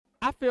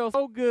I feel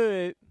so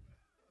good.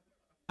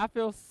 I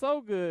feel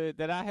so good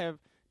that I have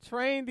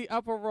trained the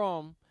upper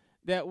room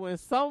that when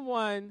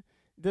someone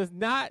does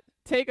not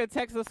take a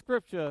text of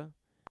scripture,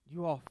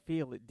 you all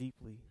feel it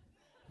deeply.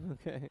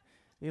 Okay.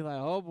 You're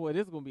like, oh boy,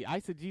 this is going to be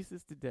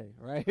eisegesis today,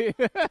 right?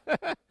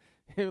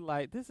 You're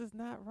like, this is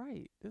not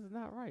right. This is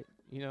not right.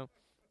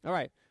 All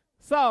right.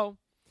 So,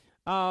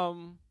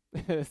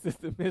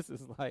 Sister Miss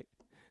is like,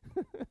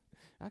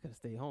 I could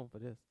stay home for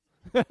this.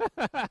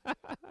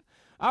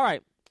 All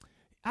right.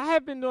 I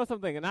have been doing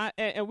something,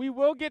 and we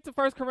will get to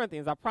 1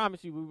 Corinthians. I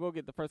promise you, we will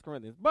get to 1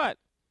 Corinthians. But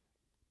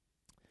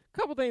a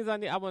couple things I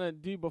want to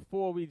do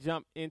before we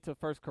jump into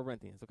 1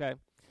 Corinthians. Okay,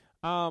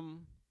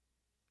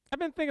 I've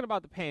been thinking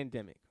about the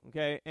pandemic.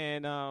 Okay, I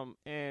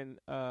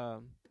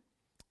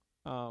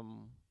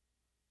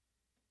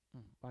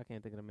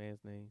can't think of the man's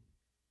name.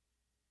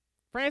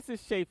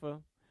 Francis Schaeffer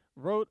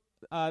wrote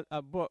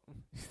a book.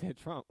 You said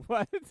Trump?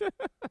 What?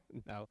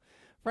 No.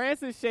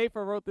 Francis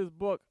Schaeffer wrote this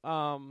book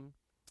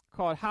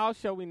called "How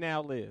Shall We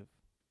Now Live?"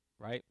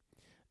 Right,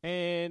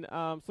 and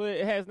so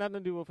it has nothing to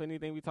do with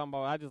anything we talking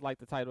about. I just like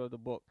the title of the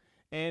book,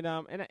 and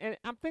I'm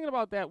thinking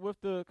about that with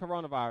the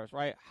coronavirus.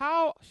 Right,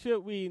 how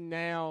should we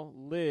now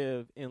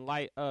live in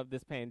light of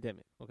this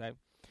pandemic? Okay,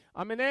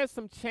 and there's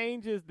some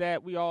changes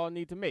that we all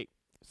need to make.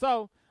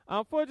 So.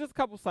 For just a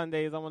couple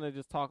Sundays, I want to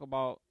just talk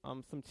about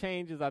some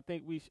changes I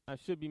think we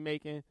should be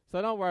making.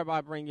 So don't worry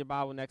about bringing your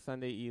Bible next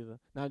Sunday either.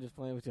 No, I'm just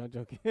playing with you. I'm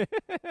joking.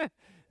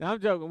 No, I'm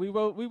joking. We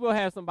will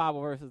have some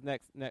Bible verses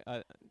next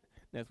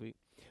week.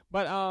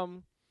 But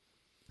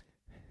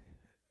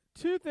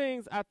two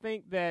things I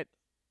think that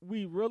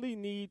we really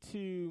need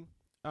to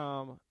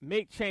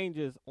make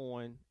changes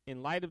on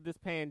in light of this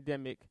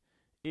pandemic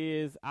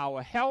is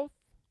our health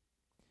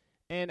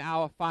and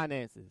our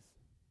finances.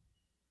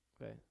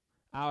 Okay,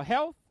 our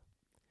health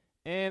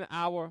and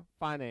our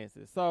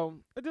finances. So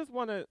I just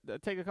want to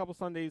take a couple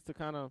Sundays to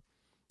kind of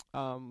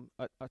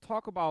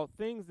talk about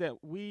things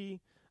that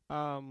we,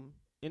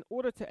 in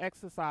order to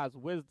exercise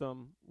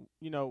wisdom,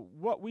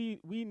 what we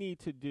need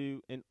to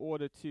do in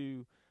order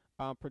to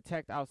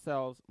protect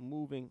ourselves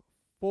moving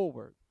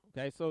forward.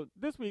 Okay, so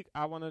this week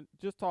I want to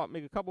just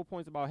make a couple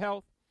points about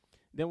health,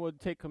 then we'll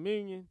take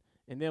communion,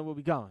 and then we'll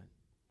be gone.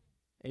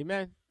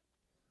 Amen?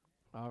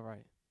 All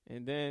right.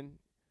 And then,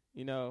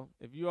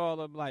 if you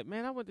all are like,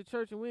 man, I went to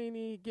church and we ain't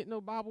even get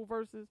no Bible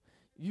verses,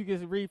 you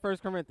can read 1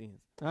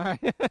 Corinthians. All right.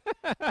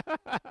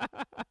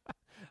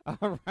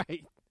 All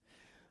right.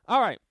 All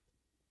right.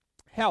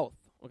 Health.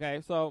 Okay.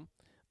 So,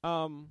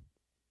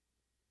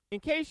 in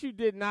case you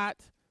did not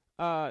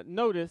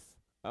notice,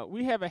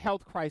 we have a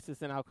health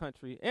crisis in our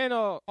country and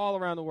all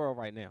around the world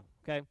right now.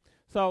 Okay.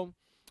 So,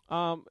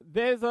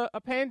 there's a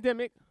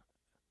pandemic,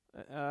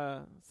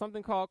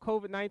 something called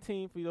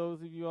Covid-19 for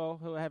those of you all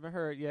who haven't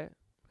heard yet.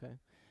 Okay.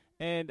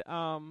 And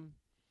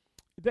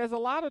there's a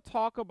lot of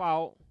talk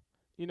about,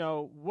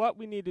 what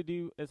we need to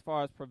do as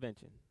far as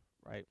prevention,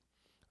 right?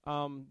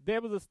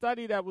 There was a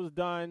study that was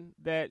done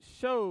that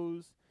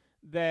shows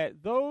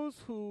that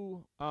those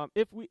who,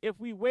 if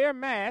we wear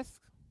masks,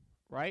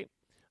 right,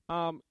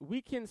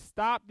 we can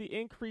stop the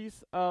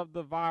increase of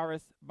the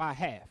virus by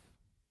half,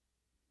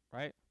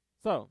 right?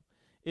 So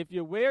if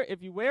you wear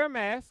a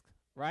mask,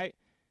 right,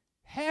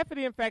 half of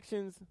the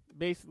infections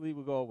basically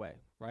will go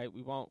away, right?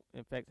 We won't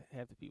infect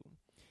half the people.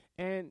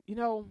 And,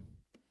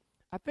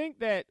 I think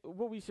that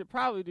what we should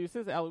probably do,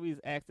 since Eloise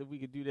asked if we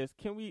could do this,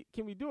 can we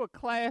do a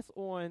class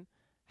on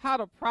how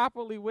to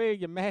properly wear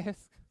your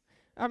mask?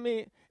 I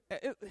mean,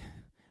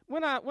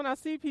 when I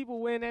see people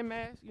wearing that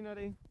mask,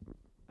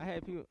 I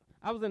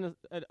was in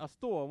a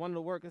store. One of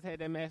the workers had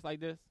that mask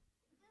like this.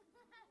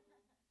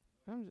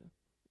 I'm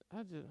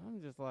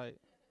just like,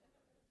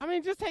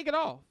 just take it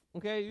off,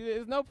 okay?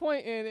 There's no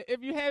point in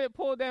if you have it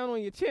pulled down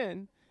on your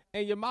chin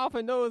and your mouth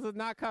and nose is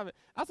not covered.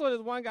 I saw this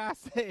one guy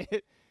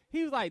said,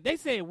 he was like, they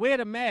said wear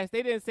the mask.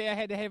 They didn't say I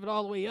had to have it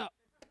all the way up.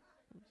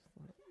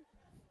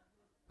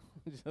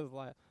 Just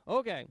like,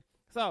 okay.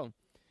 So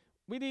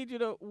we need you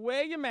to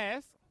wear your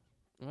mask.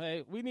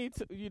 Okay? We need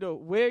you to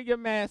wear your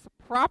mask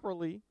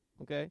properly.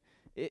 Okay?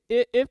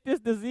 If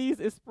this disease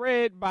is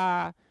spread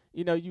by,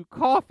 you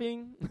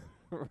coughing,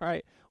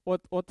 right,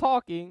 or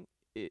talking,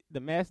 the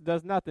mask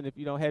does nothing if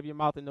you don't have your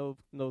mouth and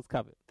nose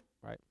covered,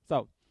 right?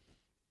 So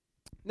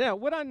now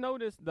what I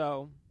noticed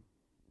though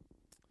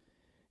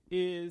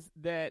is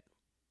that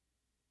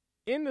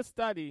in the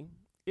study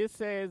it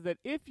says that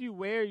if you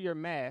wear your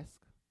mask,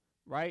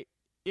 right,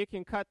 it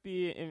can cut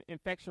the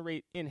infection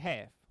rate in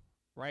half,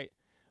 right?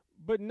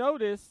 But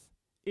notice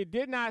it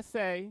did not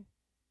say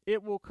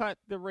it will cut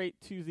the rate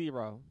to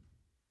 0,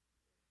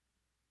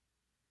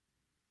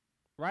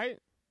 right?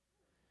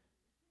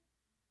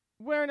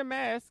 Wearing a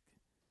mask,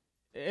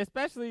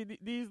 especially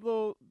these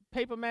little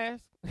paper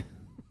masks,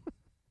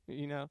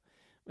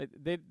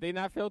 they're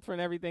not filtering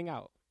everything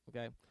out,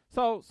 okay?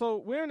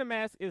 So wearing a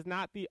mask is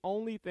not the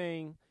only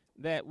thing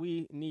that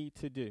we need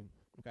to do,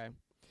 okay?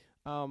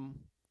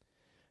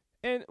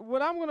 And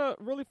what I'm going to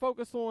really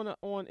focus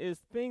on is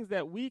things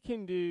that we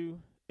can do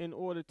in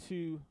order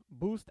to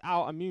boost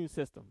our immune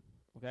system,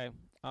 okay?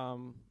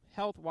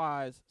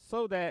 health-wise,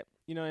 so that,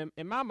 in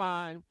my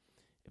mind,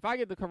 if I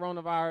get the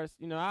coronavirus,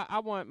 I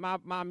want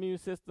my immune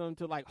system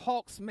to like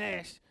Hulk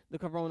smash the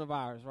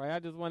coronavirus, right? I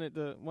just wanted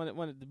to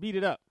beat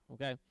it up,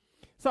 okay?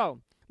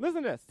 So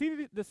listen to this.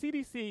 The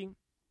CDC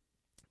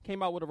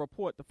came out with a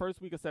report the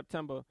first week of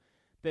September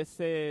that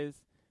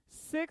says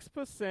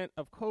 6%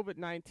 of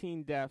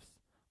COVID-19 deaths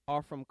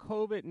are from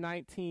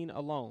COVID-19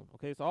 alone,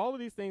 okay? So all of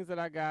these things that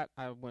I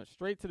went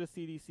straight to the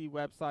CDC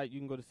website. You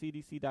can go to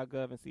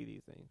cdc.gov and see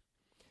these things.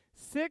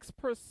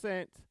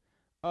 6%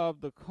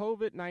 of the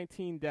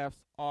COVID-19 deaths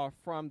are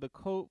from the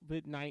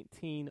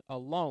COVID-19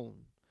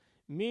 alone,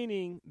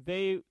 meaning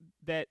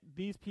that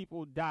these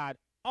people died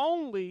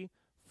only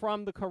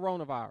from the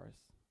coronavirus.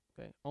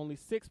 Okay, only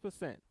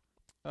 6%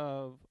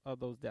 of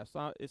those deaths.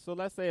 So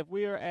let's say if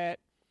we are at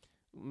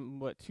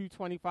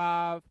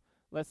 225,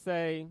 let's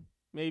say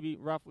maybe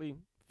roughly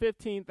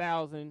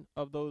 15,000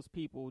 of those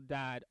people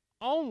died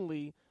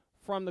only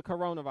from the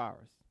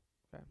coronavirus.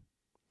 Okay,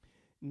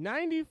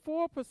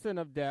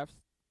 94% of deaths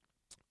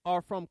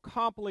are from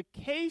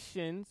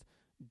complications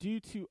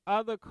due to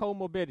other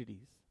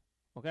comorbidities,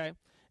 okay?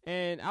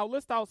 And I'll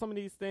list out some of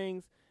these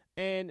things.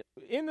 And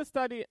in the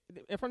study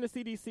from the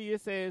CDC,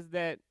 it says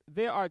that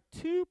there are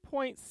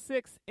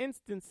 2.6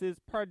 instances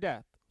per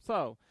death.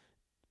 So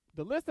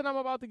the list that I'm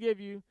about to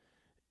give you,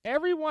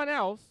 everyone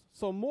else,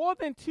 so more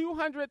than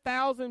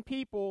 200,000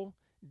 people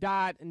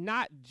died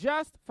not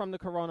just from the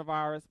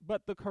coronavirus,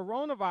 but the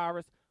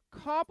coronavirus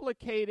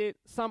complicated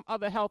some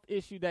other health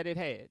issue that it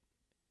had,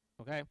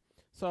 okay?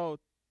 So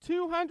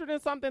 200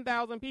 and something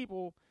thousand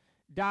people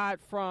died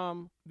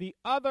from the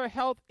other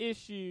health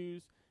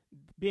issues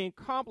being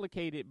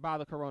complicated by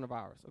the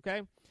coronavirus,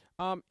 okay?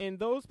 And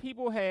those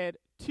people had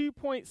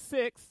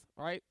 2.6,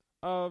 right,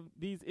 of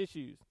these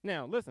issues.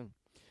 Now, listen,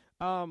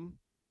 on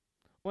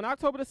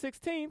October the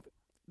 16th,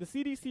 the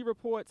CDC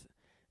reports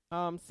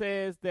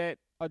says that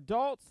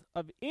adults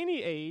of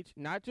any age,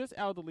 not just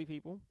elderly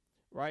people,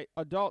 right,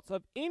 adults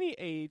of any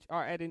age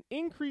are at an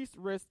increased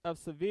risk of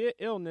severe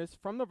illness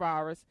from the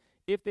virus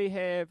if they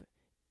have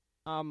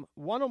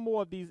one or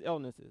more of these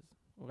illnesses.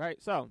 Okay,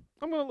 so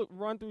I'm going to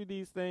run through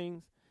these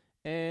things,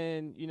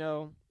 and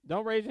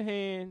don't raise your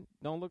hand,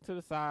 don't look to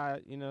the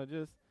side,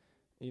 just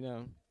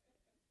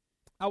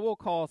I will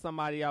call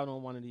somebody out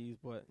on one of these,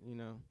 but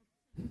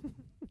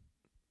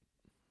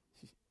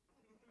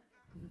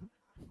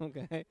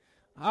okay,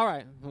 all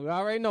right, we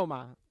already know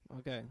mine.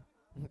 Okay.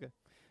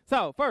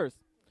 So first,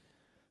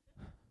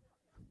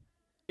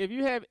 if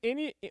you have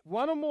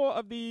one or more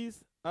of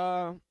these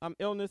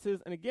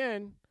illnesses, and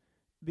again,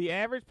 the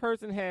average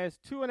person has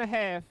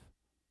 2.5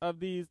 of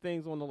these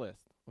things on the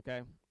list,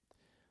 okay?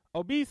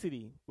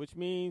 Obesity, which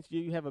means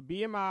you have a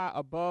BMI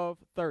above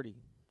 30,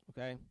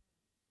 okay?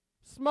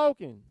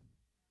 Smoking.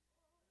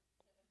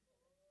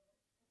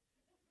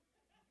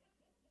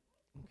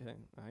 Okay,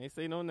 I ain't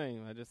say no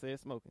name, I just said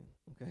smoking,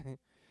 okay?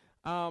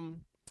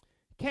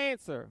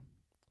 Cancer,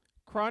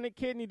 chronic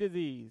kidney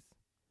disease,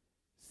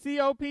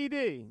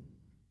 COPD.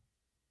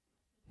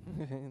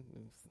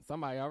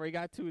 Somebody already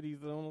got 2 of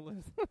these on the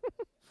list.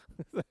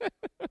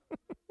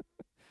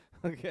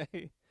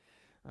 Okay.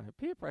 All right,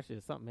 peer pressure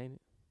is something, ain't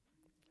it?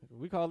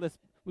 We're gonna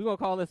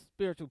call this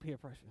spiritual peer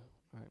pressure.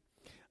 All right.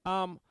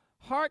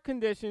 Heart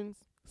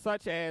conditions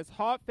such as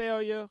heart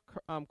failure,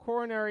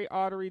 coronary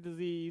artery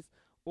disease,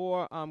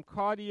 or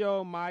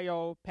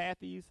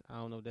cardiomyopathies. I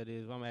don't know what that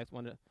is. I'm gonna ask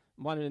one of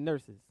the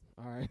nurses.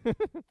 All right.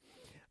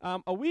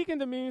 A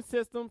weakened immune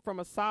system from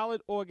a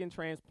solid organ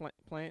transplant,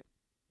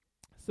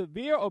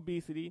 severe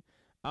obesity,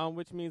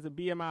 which means a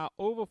BMI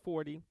over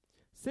 40,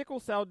 sickle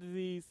cell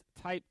disease,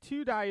 type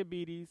 2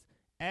 diabetes,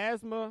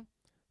 asthma,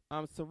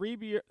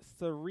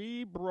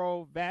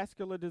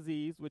 cerebrovascular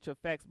disease, which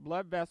affects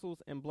blood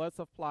vessels and blood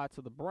supply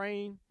to the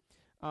brain,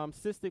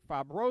 cystic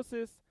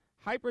fibrosis,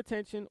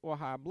 hypertension or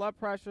high blood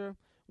pressure,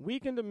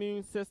 weakened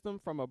immune system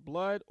from a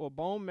blood or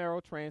bone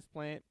marrow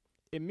transplant,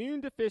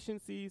 immune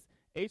deficiencies,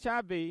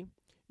 HIV,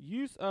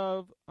 use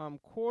of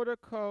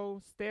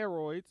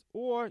corticosteroids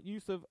or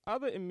use of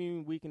other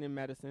immune weakening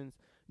medicines,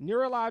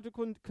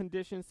 neurological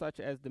conditions such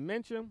as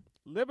dementia,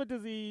 liver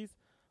disease,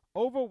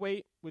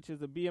 overweight, which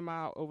is a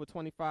BMI over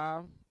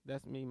 25.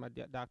 That's me. My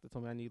doctor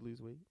told me I need to lose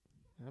weight.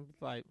 I'm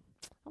like,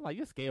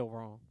 you're scale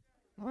wrong.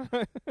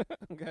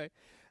 Okay.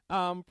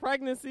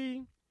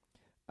 Pregnancy,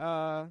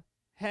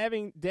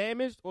 having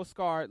damaged or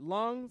scarred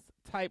lungs,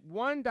 type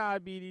 1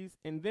 diabetes,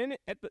 and then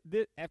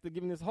after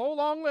giving this whole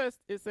long list,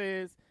 it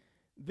says,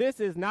 this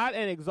is not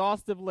an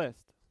exhaustive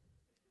list.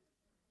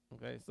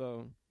 Okay,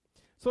 so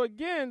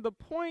again, the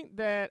point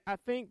that I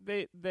think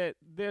that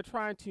they're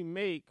trying to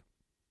make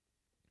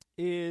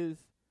is,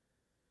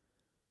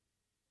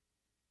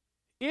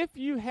 if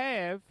you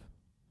have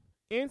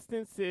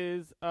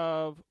instances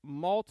of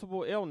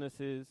multiple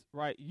illnesses,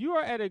 right, you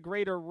are at a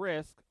greater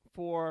risk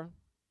for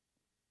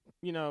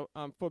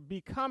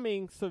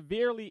becoming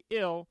severely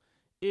ill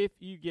if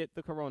you get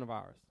the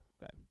coronavirus.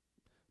 Okay,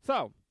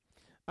 so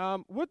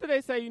what do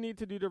they say you need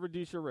to do to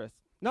reduce your risk?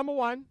 Number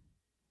one,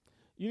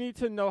 you need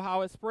to know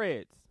how it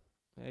spreads.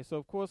 Okay, so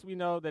of course we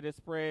know that it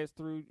spreads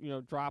through,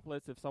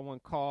 droplets if someone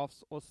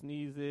coughs or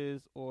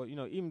sneezes, or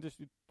even just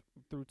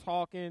through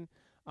talking.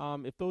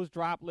 If those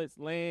droplets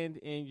land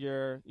in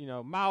your,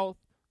 mouth,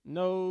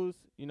 nose,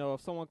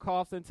 if someone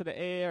coughs into the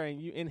air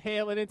and you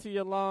inhale it into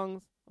your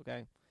lungs,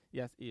 okay,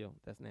 yes, ew,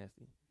 that's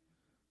nasty.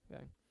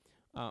 Okay,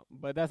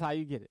 but that's how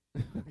you get it.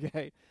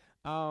 Okay,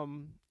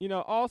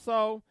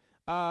 also,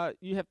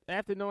 you have,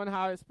 after knowing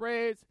how it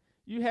spreads,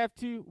 you have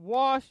to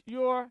wash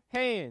your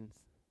hands.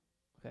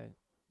 Okay,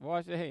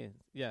 wash your hands.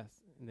 Yes,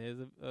 and there's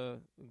a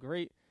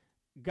great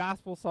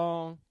gospel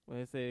song where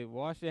they say,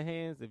 "Wash your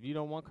hands if you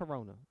don't want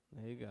corona."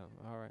 There you go.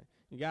 All right,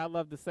 you gotta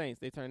love the saints.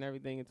 They turn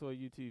everything into a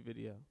YouTube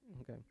video.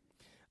 Okay.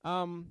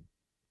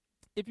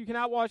 If you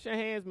cannot wash your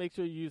hands, make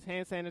sure you use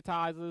hand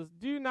sanitizers.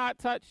 Do not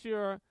touch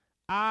your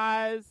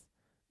eyes,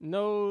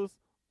 nose,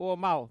 or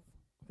mouth.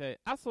 Okay,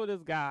 I saw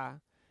this guy.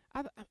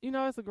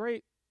 It's a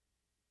great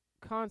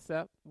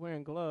concept,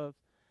 wearing gloves.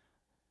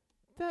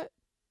 That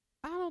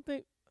I don't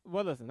think.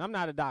 Well, listen, I'm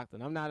not a doctor.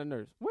 I'm not a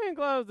nurse. Wearing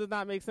gloves does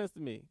not make sense to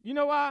me. You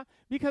know why?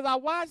 Because I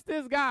watched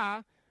this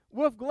guy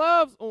with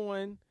gloves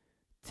on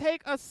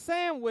take a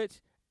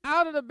sandwich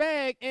out of the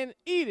bag and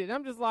eat it.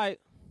 I'm just like,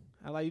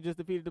 you just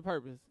defeated the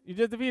purpose. You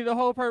just defeated the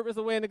whole purpose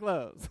of wearing the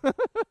gloves.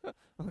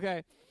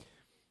 Okay.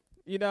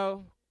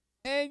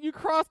 And you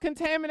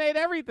cross-contaminate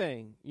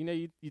everything.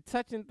 You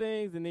touching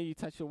things, and then you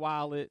touch your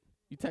wallet,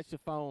 you touch your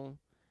phone,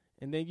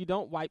 and then you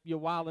don't wipe your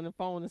wallet and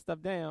phone and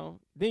stuff down.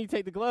 Then you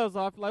take the gloves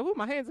off, you're like, ooh,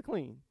 my hands are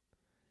clean.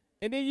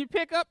 And then you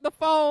pick up the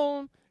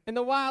phone and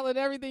the wallet,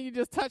 everything you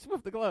just touched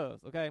with the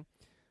gloves, okay?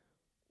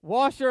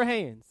 Wash your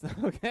hands,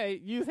 okay?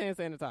 Use hand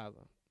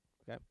sanitizer,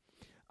 okay?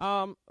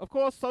 Of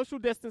course, social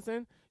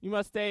distancing. You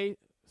must stay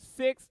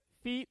 6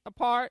 feet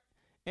apart,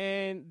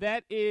 and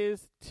that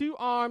is 2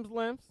 arms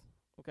lengths,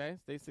 okay?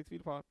 Stay 6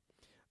 feet apart.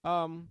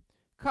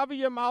 Cover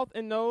your mouth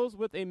and nose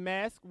with a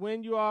mask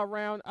when you are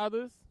around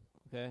others,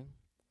 okay?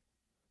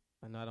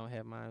 I know I don't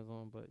have mine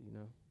on, but,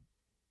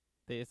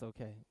 it's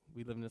okay.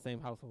 We live in the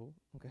same household,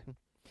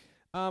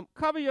 okay?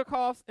 Cover your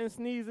coughs and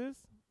sneezes,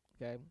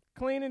 okay?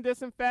 Clean and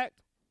disinfect.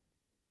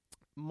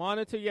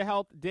 Monitor your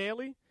health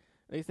daily.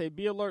 They say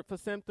be alert for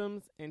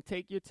symptoms and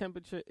take your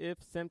temperature if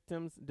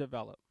symptoms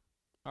develop.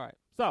 All right,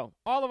 so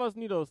all of us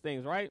knew those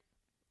things, right?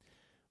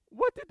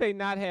 What did they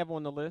not have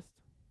on the list?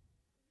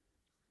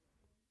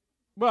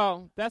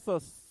 Well, that's a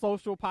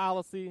social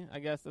policy. I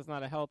guess that's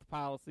not a health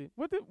policy.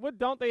 What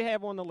don't they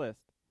have on the list?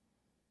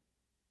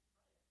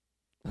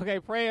 Okay,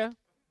 prayer.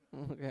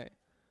 Okay.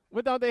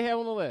 What don't they have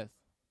on the list?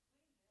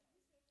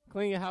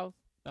 Clean your house.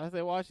 I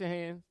say wash your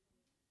hands.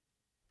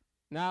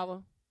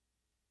 Nala.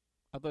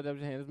 I thought that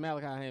was your hand. It's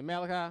Malachi hand.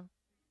 Malachi.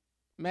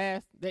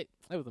 Mask. It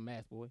was a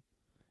mask, boy.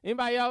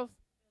 Anybody else?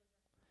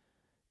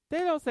 They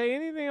don't say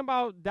anything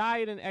about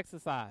diet and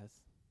exercise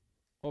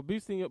or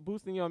boosting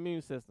your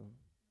immune system.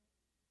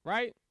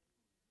 Right?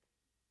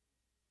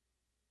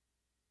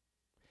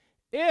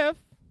 If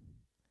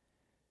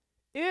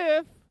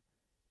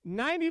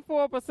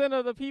 94%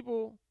 of the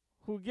people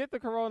who get the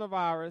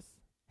coronavirus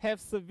have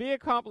severe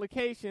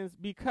complications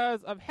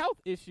because of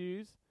health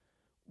issues,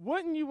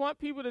 wouldn't you want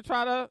people to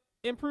try to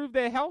improve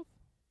their health?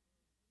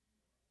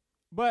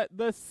 But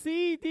the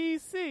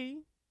CDC,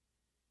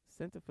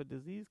 Center for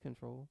Disease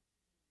Control,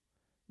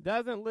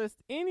 doesn't list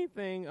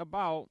anything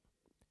about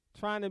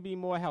trying to be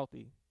more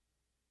healthy.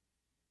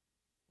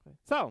 Okay.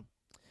 So,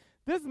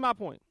 this is my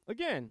point.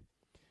 Again,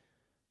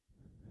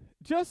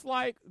 just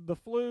like the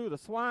flu, the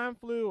swine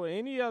flu, or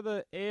any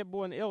other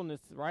airborne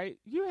illness, right?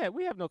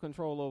 We have no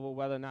control over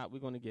whether or not we're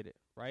going to get it,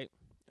 right?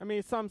 I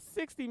mean, some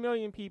 60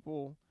 million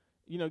people,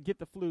 get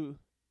the flu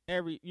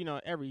every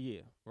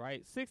year,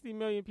 right? 60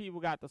 million people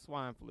got the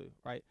swine flu,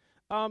 right?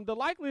 The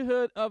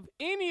likelihood of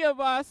any of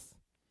us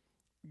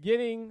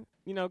getting,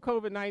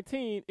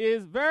 COVID-19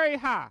 is very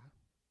high,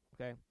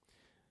 okay?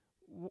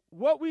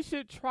 What we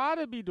should try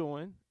to be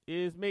doing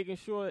is making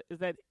sure is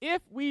that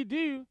if we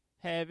do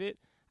have it,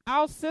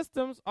 our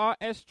systems are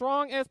as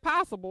strong as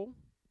possible,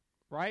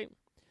 right?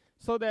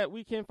 So that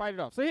we can fight it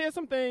off. So here's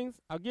some things.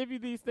 I'll give you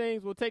these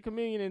things. We'll take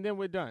communion and then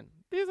we're done.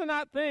 These are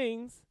not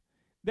things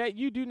that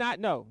you do not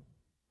know.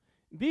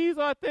 These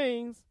are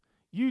things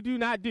you do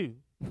not do.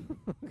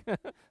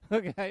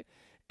 Okay?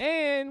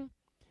 And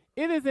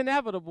it is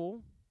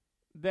inevitable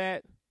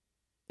that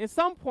at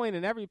some point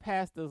in every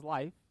pastor's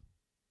life,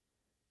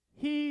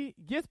 he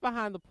gets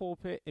behind the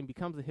pulpit and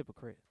becomes a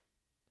hypocrite.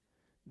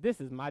 This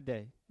is my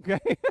day. Okay?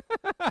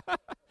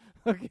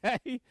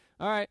 Okay?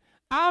 All right.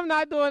 I'm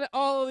not doing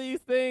all of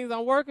these things.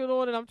 I'm working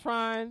on it. I'm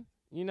trying.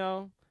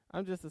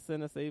 I'm just a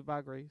sinner saved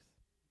by grace.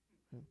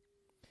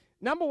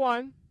 Number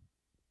one,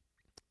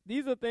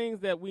 these are things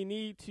that we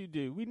need to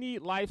do. We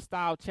need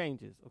lifestyle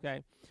changes,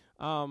 okay?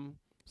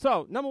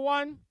 So, number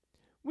one,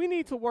 we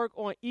need to work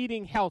on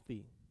eating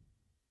healthy.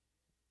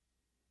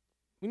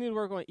 We need to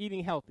work on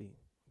eating healthy,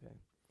 okay?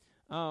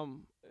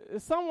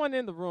 Someone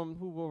in the room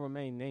who will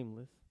remain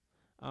nameless,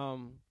 I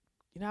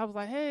was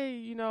like,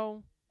 hey,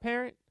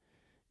 parent,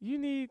 you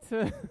need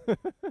to,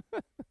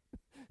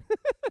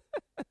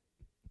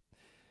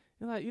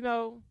 you're like,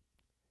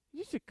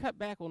 you should cut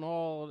back on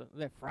all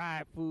that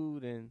fried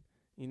food and,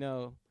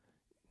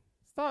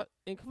 start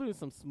including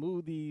some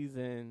smoothies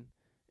and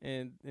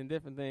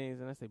different things.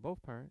 And I say,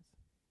 both parents.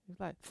 He's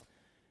like,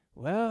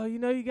 well,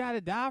 you got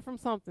to die from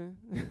something.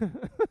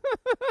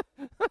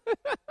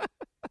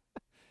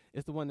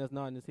 It's the one that's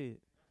nodding his head.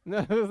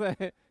 No,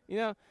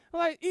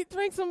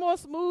 drink some more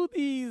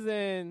smoothies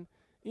and,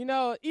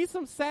 eat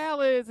some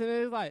salads. And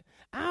it's like,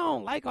 I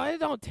don't like it. It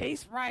don't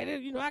taste right.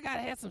 I got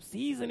to have some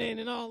seasoning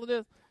and all of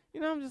this.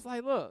 I'm just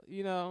like, look,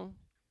 we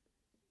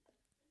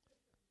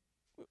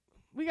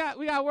got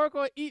to work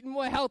on eating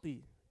more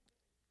healthy.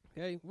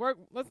 Okay,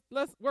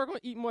 let's work on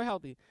eating more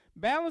healthy.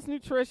 Balanced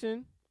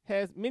nutrition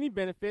has many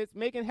benefits.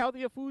 Making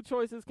healthier food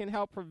choices can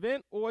help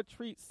prevent or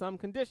treat some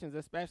conditions,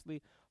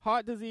 especially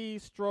heart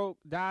disease, stroke,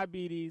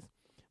 diabetes,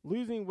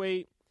 losing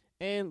weight,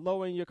 and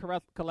lowering your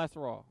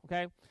cholesterol.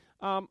 Okay,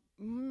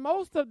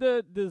 most of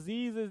the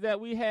diseases that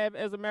we have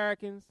as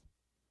Americans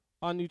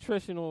are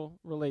nutritional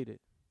related.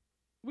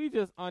 We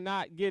just are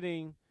not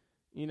getting,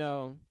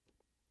 a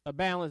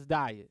balanced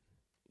diet.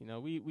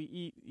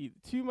 We eat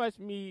too much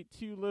meat,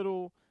 too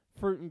little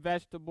fruit and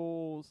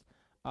vegetables,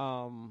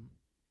 too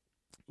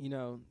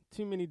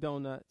many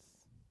donuts.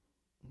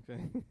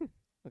 Okay.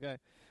 Okay.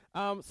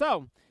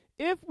 So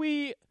if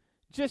we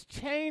just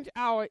change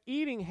our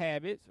eating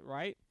habits,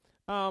 right,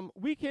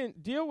 we can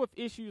deal with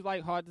issues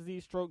like heart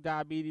disease, stroke,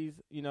 diabetes,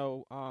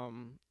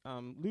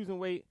 losing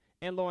weight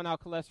and lowering our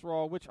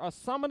cholesterol, which are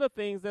some of the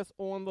things that's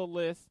on the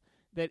list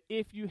that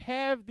if you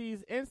have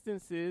these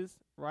instances,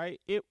 right,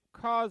 it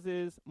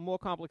causes more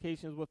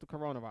complications with the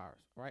coronavirus,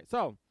 right?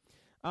 So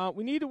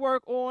we need to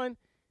work on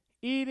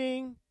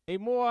eating a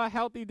more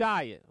healthy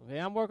diet. Okay,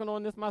 I'm working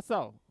on this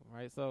myself,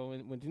 right? So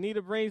when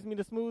Janita brings me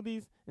the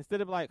smoothies, instead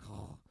of like,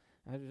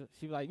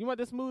 she's like, you want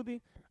this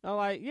smoothie? I'm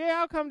like, yeah,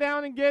 I'll come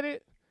down and get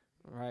it.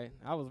 Right?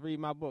 I was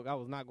reading my book. I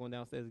was not going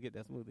downstairs to get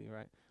that smoothie,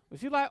 right?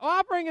 But she's like, oh,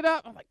 I'll bring it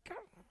up. I'm like, come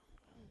on.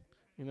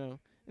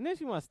 And then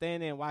she want to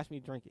stand there and watch me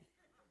drink it.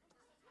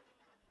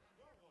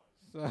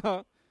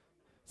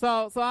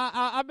 So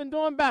I've been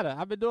doing better.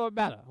 I'm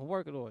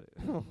working on it.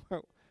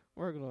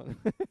 Working on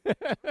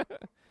it.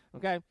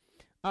 Okay.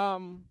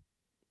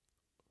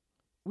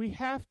 We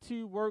have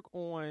to work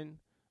on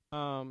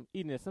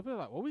eating this. Some people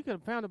are like, well, we could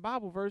have found a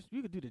Bible verse.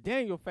 You could do the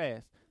Daniel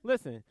fast.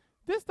 Listen,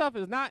 this stuff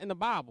is not in the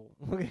Bible.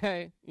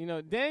 Okay.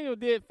 Daniel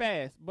did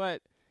fast,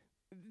 but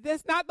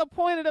that's not the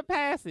point of the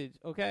passage.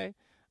 Okay.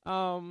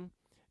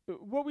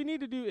 What we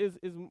need to do is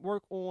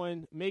work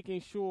on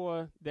making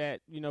sure that,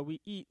 we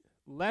eat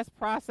less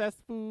processed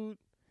food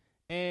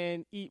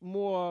and eat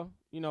more,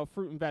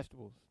 fruit and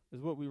vegetables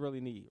is what we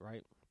really need,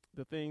 right?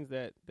 The things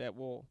that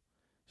will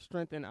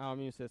strengthen our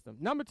immune system.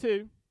 Number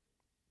 2,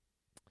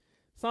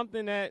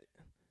 something that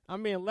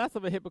I'm being less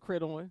of a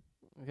hypocrite on,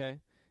 okay,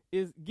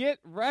 is get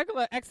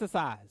regular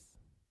exercise,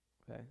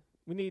 okay?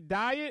 We need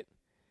diet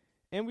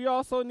and we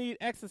also need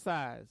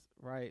exercise,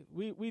 right?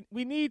 We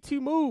need to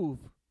move,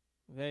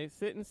 okay?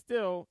 Sitting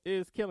still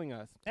is killing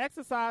us.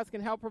 Exercise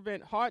can help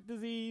prevent heart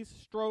disease,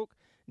 stroke,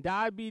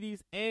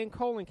 diabetes, and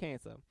colon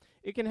cancer.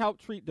 It can help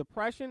treat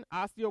depression,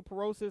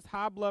 osteoporosis,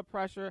 high blood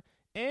pressure,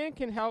 and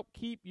can help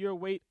keep your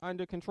weight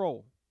under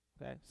control.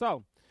 Okay,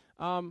 so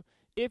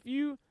if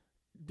you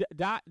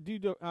have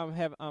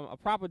a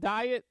proper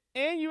diet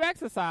and you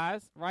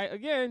exercise, right?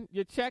 Again,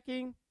 you're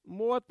checking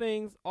more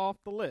things off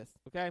the list.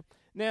 Okay,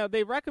 now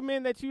they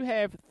recommend that you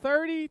have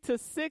 30 to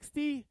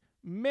 60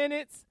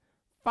 minutes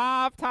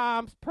 5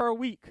 times per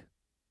week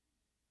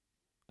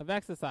of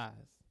exercise.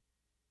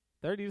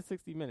 30 to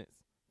 60 minutes.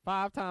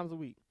 5 times a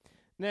week.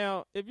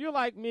 Now, if you're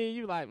like me,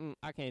 you're like,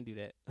 I can't do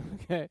that.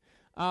 Okay.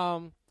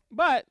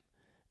 But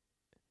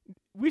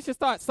we should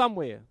start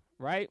somewhere,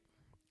 right?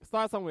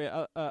 Start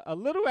somewhere. A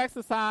little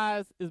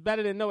exercise is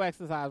better than no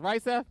exercise,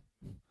 right, Seth?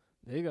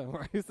 There you go.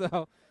 Right.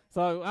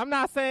 So I'm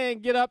not saying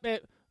get up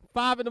at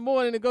 5 in the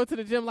morning and go to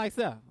the gym like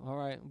Seth. All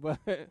right. But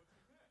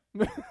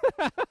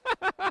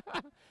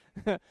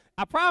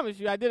I promise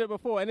you, I did it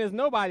before, and there's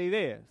nobody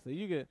there. So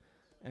you could.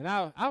 And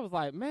I was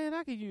like, man,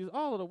 I could use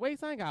all of the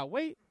weights. I ain't got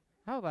weight.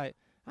 I was like,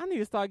 I need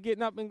to start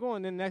getting up and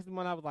going. Then the next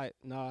month I was like,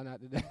 no,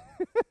 not today.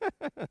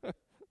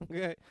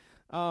 Okay.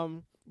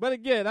 But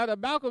again,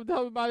 Malcolm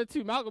told me about it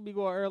too. Malcolm be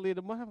going early in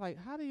the morning. I'm like,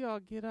 how do y'all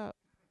get up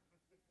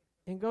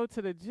and go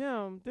to the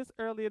gym this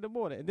early in the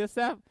morning? And this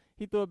Seth,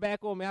 he threw it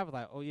back on me. I was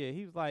like, oh yeah.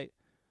 He was like,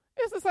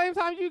 it's the same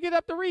time you get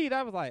up to read.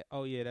 I was like,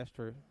 oh yeah, that's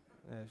true.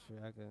 That's true.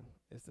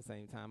 It's the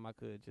same time I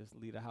could just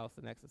leave the house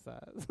and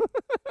exercise.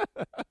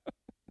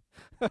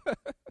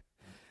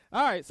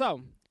 All right,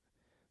 so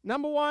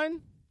number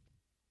 1,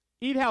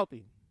 eat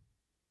healthy.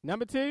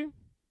 Number 2,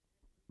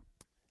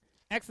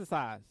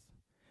 exercise.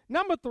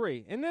 Number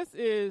 3, and this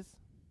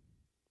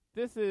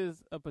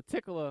is a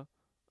particular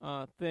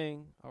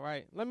thing. All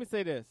right, let me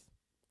say this: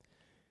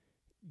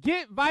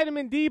 get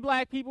vitamin D,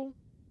 black people.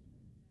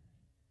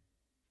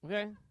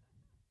 Okay.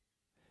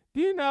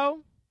 Do you know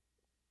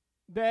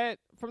that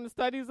from the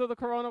studies of the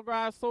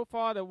coronavirus so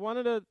far, that one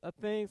of the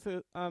things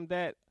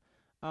that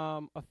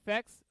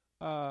affects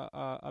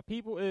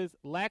people is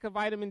lack of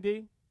vitamin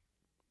D.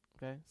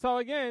 Okay. So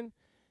again,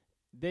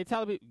 they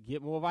tell people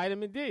get more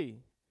vitamin D.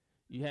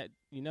 You had,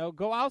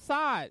 go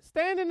outside,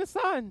 stand in the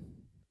sun.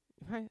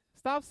 Right?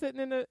 Stop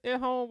sitting at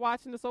home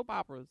watching the soap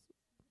operas.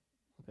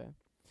 Okay.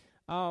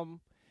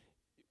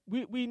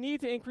 We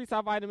need to increase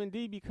our vitamin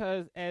D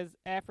because as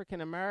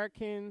African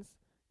Americans,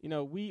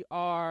 we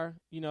are,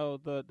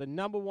 the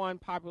number one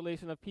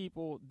population of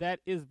people that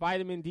is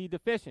vitamin D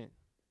deficient.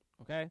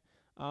 Okay.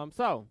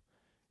 So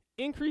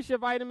increase your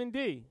vitamin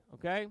D.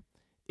 Okay.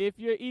 If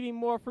you're eating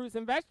more fruits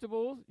and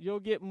vegetables, you'll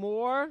get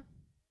more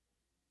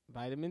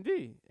vitamin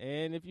D.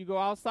 And if you go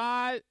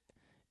outside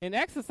and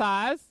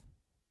exercise,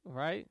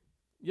 right,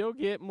 you'll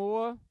get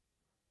more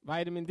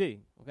vitamin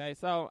D. Okay.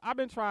 So I've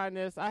been trying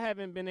this. I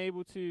haven't been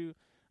able to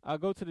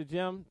go to the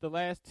gym the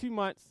last 2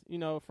 months,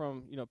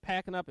 from,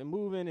 packing up and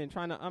moving and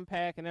trying to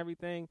unpack and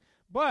everything.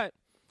 But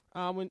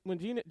when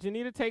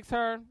Janita takes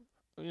her,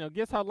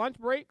 gets her lunch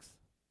breaks,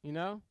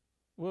 I'm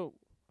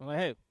like,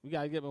 hey, we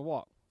got to get up and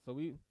walk. So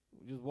we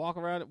just walk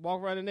around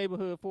the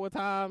neighborhood 4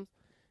 times,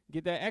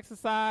 get that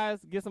exercise,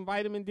 get some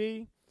vitamin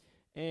D.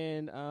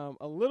 And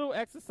a little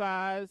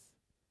exercise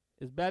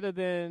is better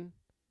than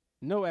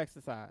no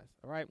exercise.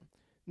 All right.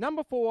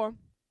 Number 4,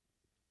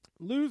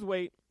 lose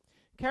weight.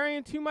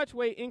 Carrying too much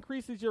weight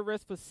increases your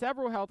risk for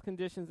several health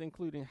conditions,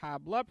 including high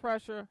blood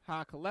pressure,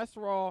 high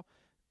cholesterol,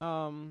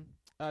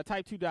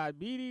 type 2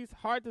 diabetes,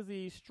 heart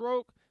disease,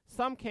 stroke,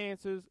 some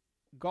cancers,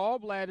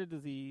 gallbladder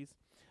disease.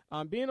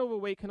 Being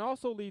overweight can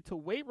also lead to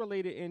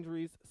weight-related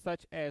injuries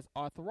such as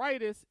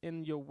arthritis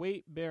in your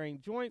weight-bearing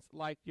joints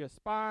like your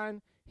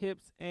spine,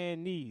 hips,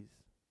 and knees.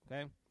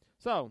 Okay?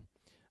 So,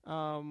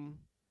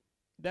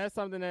 that's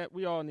something that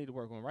we all need to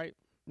work on, right?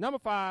 Number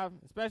 5,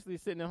 especially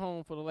sitting at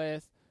home for the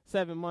last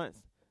 7 months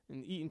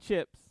and eating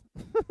chips,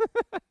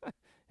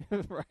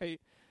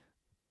 right?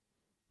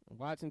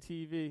 Watching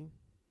TV.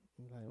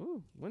 You're like,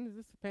 ooh, when is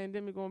this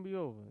pandemic going to be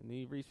over? And then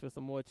you reach for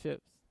some more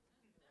chips.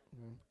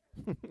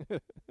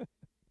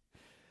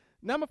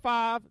 Number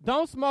 5,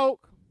 don't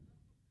smoke.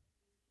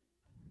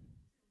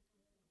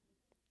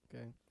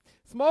 Okay.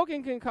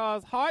 Smoking can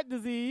cause heart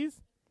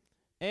disease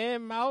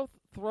and mouth,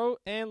 throat,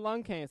 and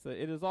lung cancer.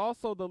 It is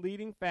also the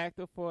leading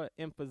factor for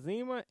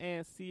emphysema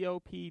and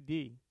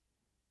COPD.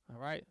 All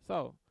right,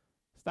 so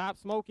stop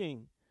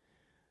smoking.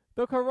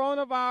 The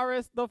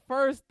coronavirus, the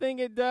first thing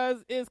it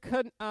does is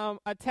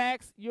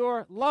attacks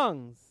your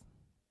lungs.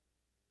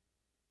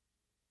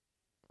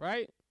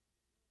 Right?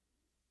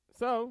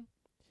 So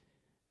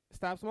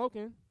stop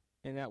smoking,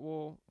 and that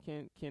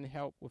can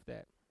help with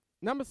that.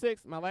 Number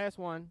 6, my last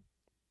one,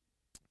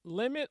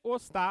 limit or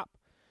stop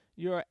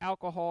your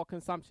alcohol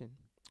consumption.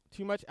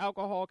 Too much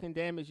alcohol can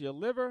damage your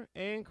liver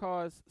and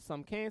cause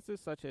some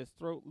cancers such as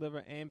throat,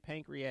 liver, and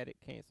pancreatic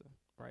cancer.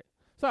 Right.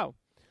 So,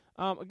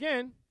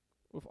 again,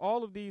 with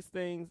all of these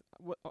things,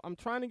 what I'm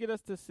trying to get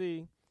us to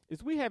see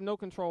is we have no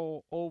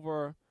control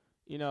over,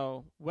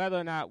 whether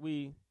or not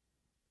we,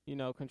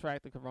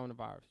 contract the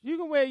coronavirus. You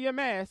can wear your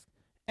mask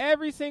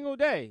every single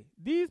day.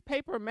 These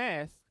paper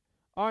masks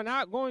are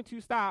not going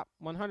to stop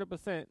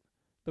 100%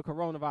 the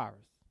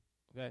coronavirus.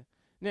 Okay.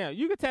 Now,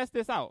 you can test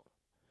this out.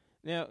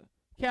 Now,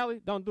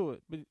 Kelly, don't do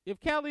it. But if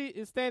Kelly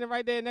is standing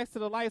right there next to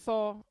the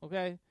Lysol,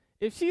 okay,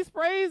 if she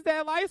sprays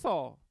that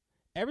Lysol,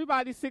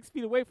 everybody 6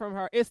 feet away from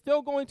her is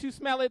still going to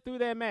smell it through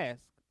their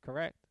mask,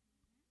 correct?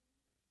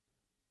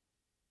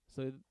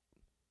 So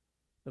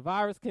the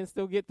virus can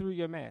still get through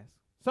your mask.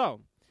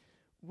 So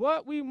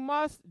what we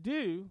must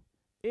do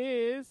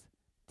is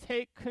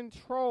take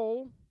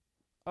control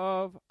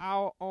of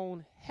our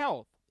own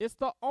health. It's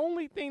the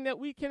only thing that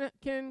we can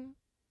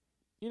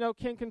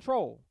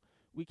control.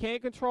 We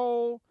can't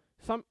control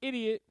some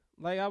idiot,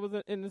 like I was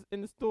in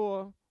the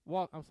store,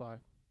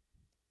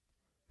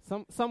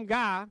 some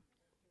guy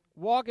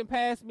walking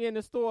past me in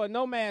the store,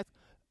 no mask.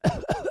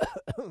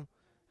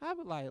 I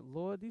was like,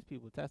 Lord, these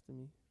people testing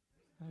me.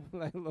 I was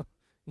like, look,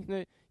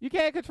 you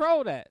can't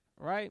control that,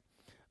 right?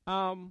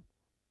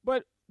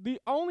 But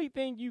the only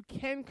thing you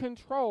can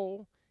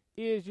control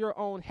is your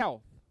own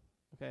health,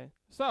 okay?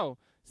 So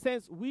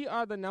since we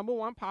are the number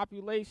one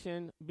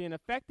population being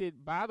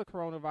affected by the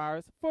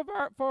coronavirus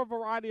for a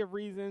variety of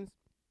reasons,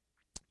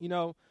 we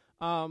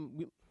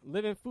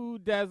live in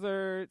food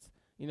deserts,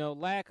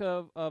 lack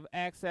of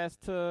access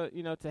to,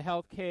 to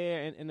health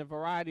care and a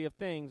variety of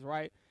things,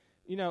 right?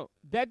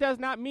 That does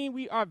not mean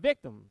we are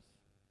victims.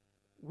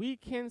 We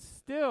can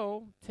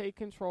still take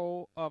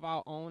control of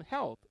our own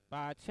health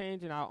by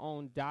changing our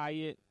own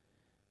diet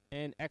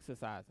and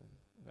exercising,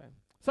 okay?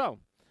 So,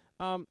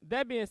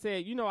 that being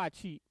said, I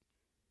cheat,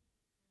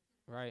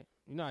 right?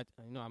 I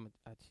cheat,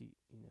 I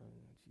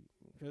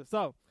cheat.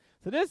 So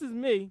this is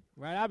me,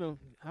 right?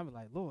 I'm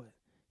like, Lord,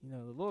 the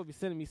Lord be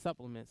sending me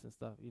supplements and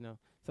stuff,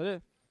 So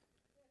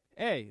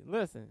hey,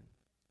 listen,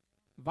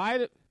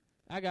 I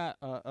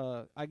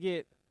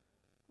get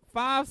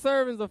 5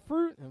 servings of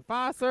fruit and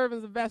 5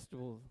 servings of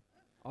vegetables,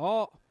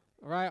 all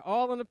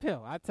in a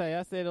pill. I tell you,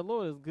 I say the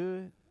Lord is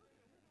good.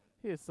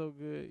 He is so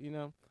good,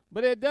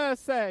 But it does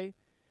say,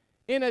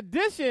 in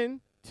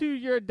addition to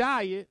your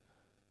diet,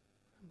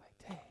 I'm like,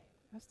 dang,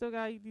 I still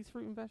gotta eat these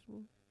fruit and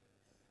vegetables.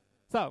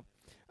 So,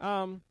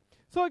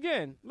 so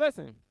again,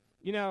 listen,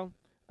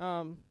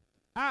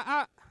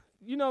 I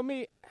you know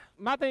me,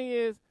 my thing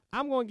is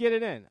I'm going to get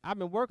it in. I've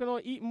been working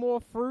on eating more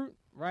fruit,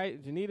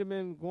 right? Janita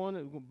been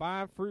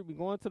buying fruit, be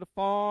going to the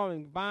farm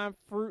and buying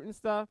fruit and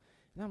stuff.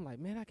 And I'm like,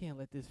 man, I can't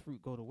let this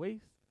fruit go to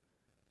waste.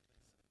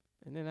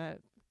 And then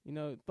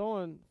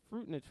throwing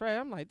fruit in the trash.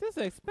 I'm like, this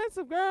is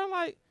expensive, girl. I'm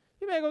like,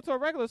 you better go to a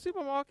regular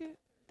supermarket,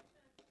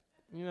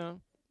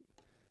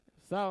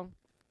 So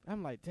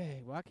I'm like,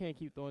 dang, well, I can't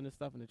keep throwing this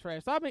stuff in the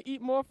trash. So I've been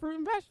eating more fruit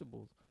and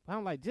vegetables. But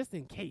I'm like, just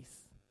in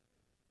case,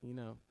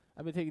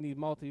 I've been taking these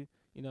multivitamin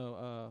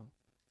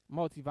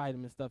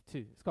stuff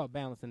too. It's called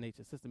Balance in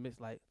Nature. Sister Mitch,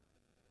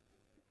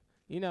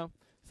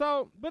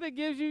 So, but it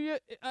gives you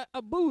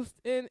a boost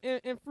in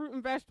fruit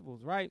and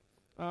vegetables, right?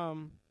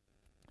 This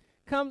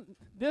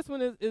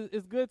one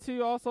is good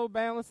too. Also,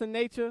 Balance in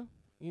Nature.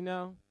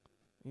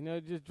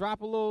 Just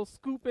drop a little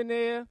scoop in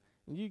there,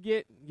 and you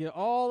get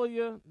all of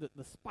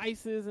the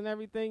spices and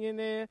everything in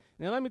there.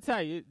 Now, let me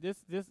tell you,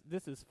 this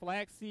is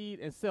flaxseed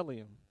and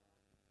psyllium.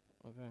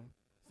 Okay,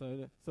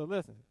 so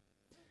listen,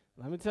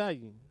 let me tell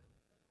you,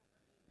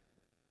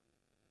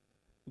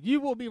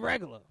 you will be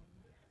regular.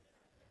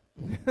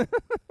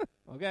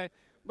 Okay,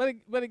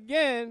 but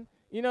again,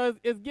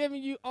 it's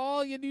giving you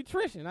all your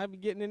nutrition. I be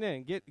getting it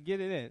in, get it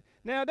in.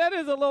 Now that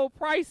is a little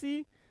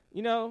pricey,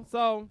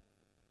 So,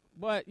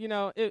 but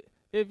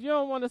if you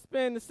don't want to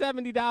spend the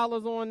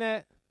 $70 on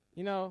that,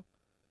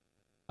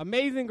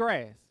 Amazing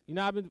Grass.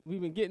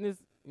 We've been getting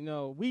this,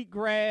 wheat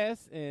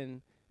grass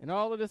and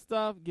all of this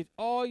stuff. Get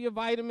all your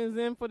vitamins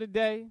in for the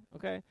day.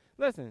 Okay,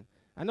 listen.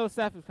 I know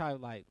Seth is probably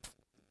like,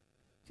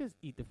 just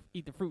eat the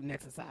fruit and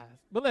exercise.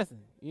 But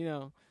listen,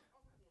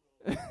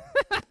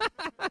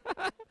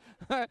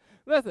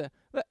 listen,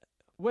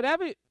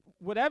 whatever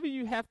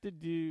you have to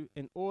do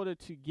in order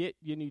to get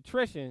your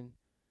nutrition,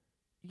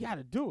 you got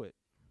to do it,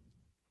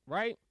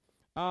 right?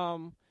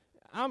 I'm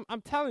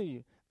telling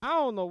you, I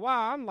don't know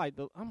why I'm like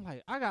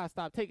I gotta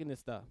stop taking this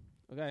stuff.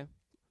 Okay,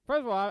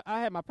 first of all,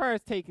 I had my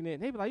parents taking it,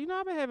 and they be like,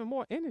 I've been having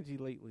more energy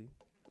lately.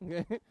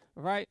 Okay,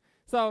 right?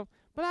 So,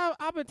 but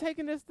I've been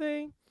taking this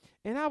thing,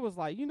 and I was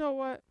like, you know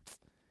what?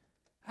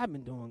 I've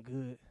been doing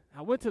good.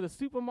 I went to the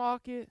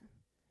supermarket,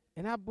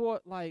 and I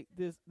bought like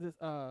this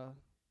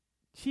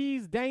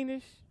cheese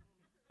Danish,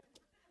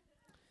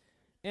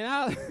 and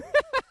I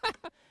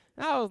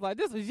I was like,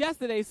 this was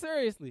yesterday,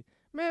 seriously.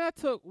 Man, I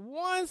took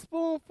one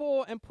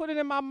spoonful and put it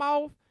in my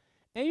mouth,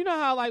 and you know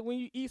how like when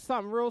you eat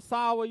something real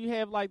sour, you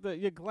have like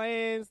your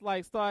glands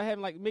like start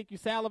having like make you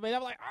salivate.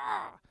 I'm like,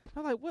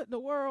 I'm like, what in the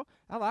world?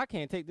 I'm like, I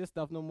can't take this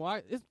stuff no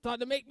more. It's starting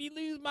to make me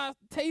lose my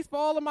taste for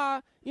all of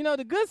my,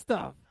 the good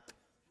stuff.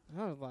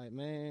 I was like,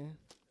 man.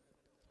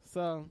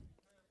 So,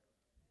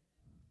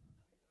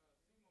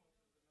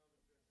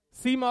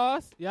 sea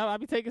moss. Yeah, I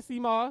be taking sea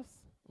moss.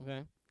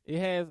 Okay. It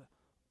has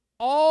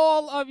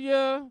all of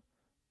your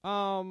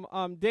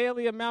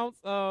daily amounts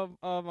of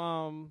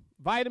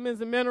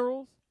vitamins and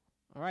minerals.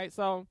 All right.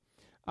 So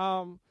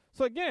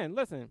again,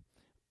 listen.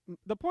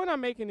 The point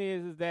I'm making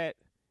is that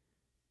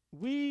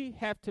we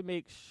have to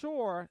make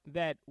sure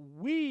that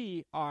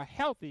we are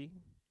healthy,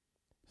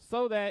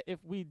 so that if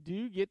we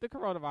do get the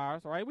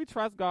coronavirus, all right, we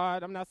trust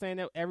God. I'm not saying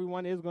that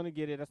everyone is going to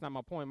get it. That's not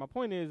my point. My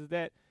point is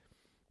that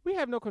we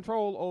have no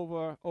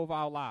control over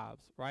our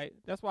lives, right?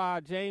 That's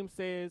why James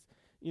says,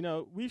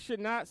 we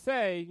should not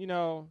say,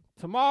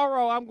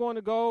 tomorrow I'm going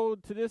to go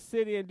to this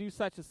city and do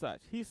such and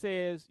such. He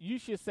says you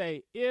should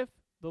say, if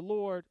the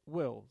Lord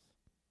wills.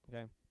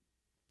 Okay.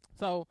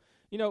 So,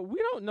 we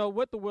don't know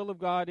what the will of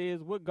God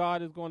is, what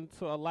God is going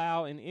to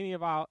allow in any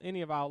of our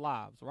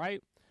lives,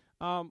 right?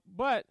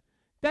 But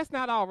that's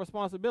not our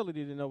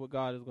responsibility to know what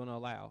God is going to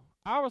allow.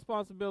 Our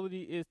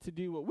responsibility is to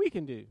do what we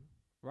can do,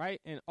 right?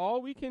 And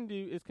all we can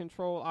do is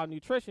control our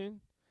nutrition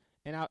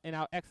and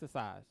our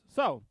exercise.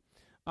 So,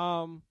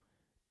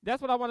 that's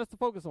what I want us to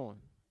focus on,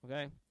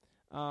 okay?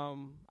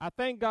 I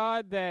thank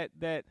God that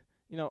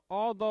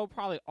although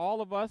probably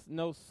all of us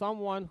know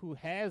someone who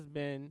has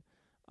been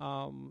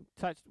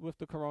touched with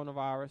the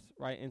coronavirus,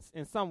 right,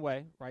 in some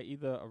way, right,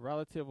 either a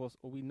relative or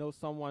we know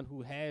someone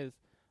who has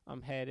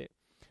had it,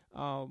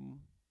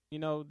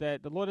 that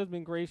the Lord has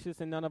been gracious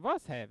and none of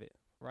us have it,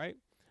 right?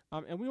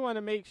 And we want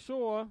to make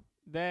sure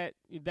that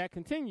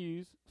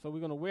continues. So we're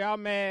going to wear our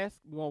masks,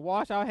 we're going to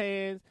wash our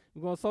hands,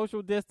 we're going to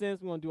social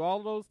distance, we're going to do all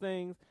of those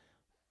things.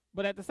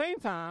 But at the same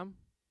time,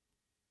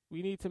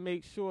 we need to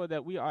make sure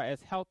that we are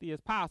as healthy as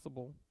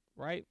possible,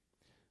 right?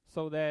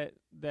 So that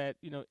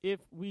if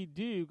we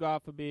do,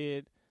 God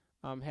forbid,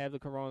 have the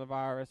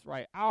coronavirus,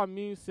 right, our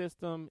immune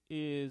system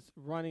is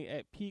running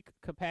at peak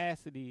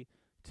capacity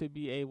to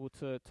be able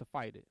to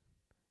fight it.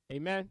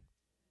 Amen.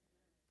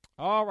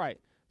 All right.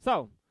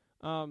 So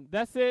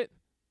that's it.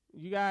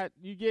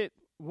 You get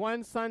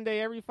one Sunday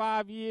every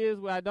 5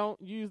 years where I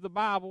don't use the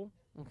Bible.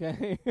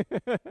 Okay.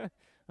 All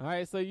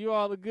right. So you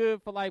all are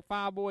good for like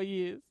 5 more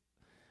years.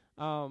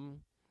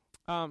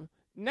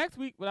 Next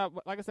week, like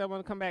I said, I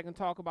want to come back and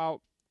talk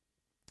about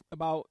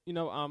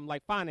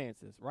like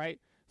finances, right?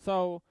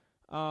 So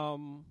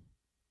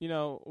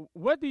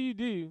what do you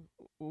do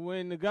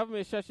when the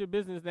government shuts your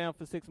business down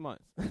for 6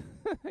 months?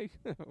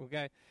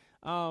 Okay.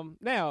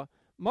 Now,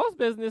 most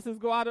businesses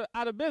go out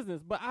of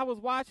business, but I was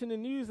watching the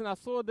news and I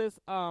saw this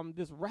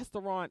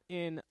restaurant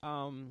in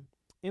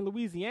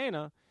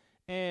Louisiana,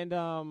 and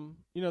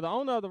the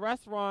owner of the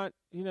restaurant,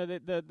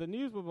 the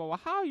news was, well,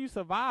 how are you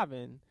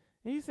surviving?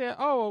 And he said,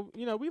 oh,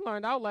 we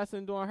learned our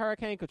lesson during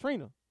Hurricane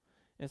Katrina.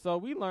 And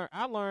so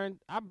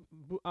I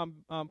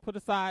put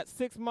aside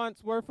 6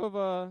 months worth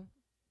of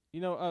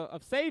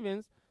of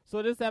savings,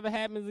 so this ever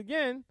happens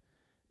again,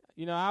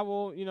 we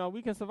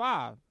can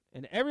survive.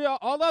 And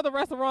all the other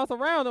restaurants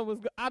around him was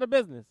out of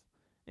business,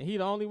 and he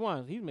the only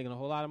one. He's making a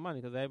whole lot of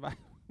money because everybody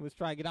was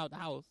trying to get out the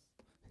house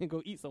and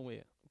go eat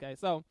somewhere. Okay,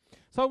 so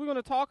we're going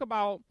to talk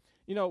about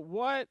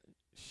what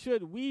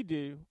should we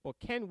do or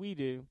can we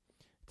do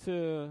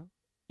to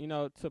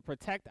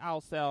protect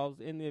ourselves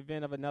in the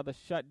event of another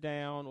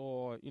shutdown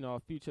or a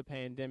future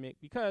pandemic,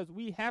 because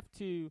we have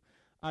to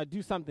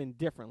do something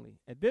differently.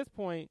 At this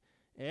point,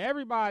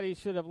 everybody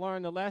should have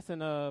learned the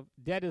lesson of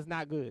debt is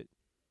not good.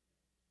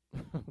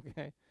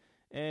 Okay,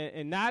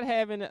 and not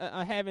having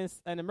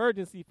an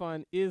emergency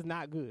fund is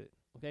not good.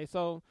 Okay,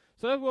 so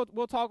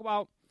we'll talk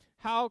about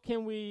how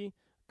can we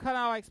cut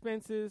our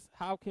expenses,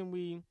 how can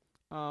we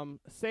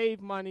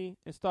save money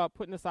and start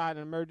putting aside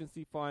an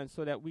emergency fund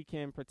so that we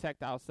can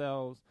protect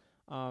ourselves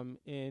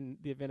in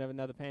the event of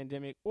another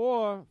pandemic,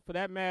 or for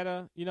that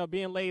matter,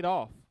 being laid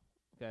off.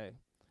 Okay.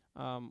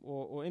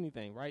 Or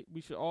anything, right?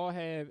 We should all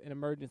have an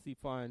emergency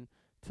fund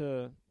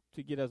to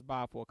get us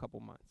by for a couple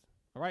months.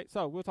 All right,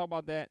 so we'll talk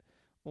about that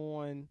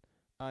on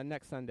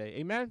next Sunday.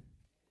 Amen?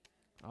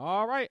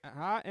 All right,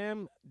 I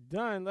am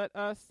done. Let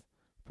us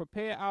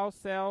prepare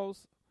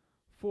ourselves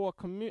for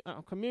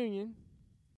communion.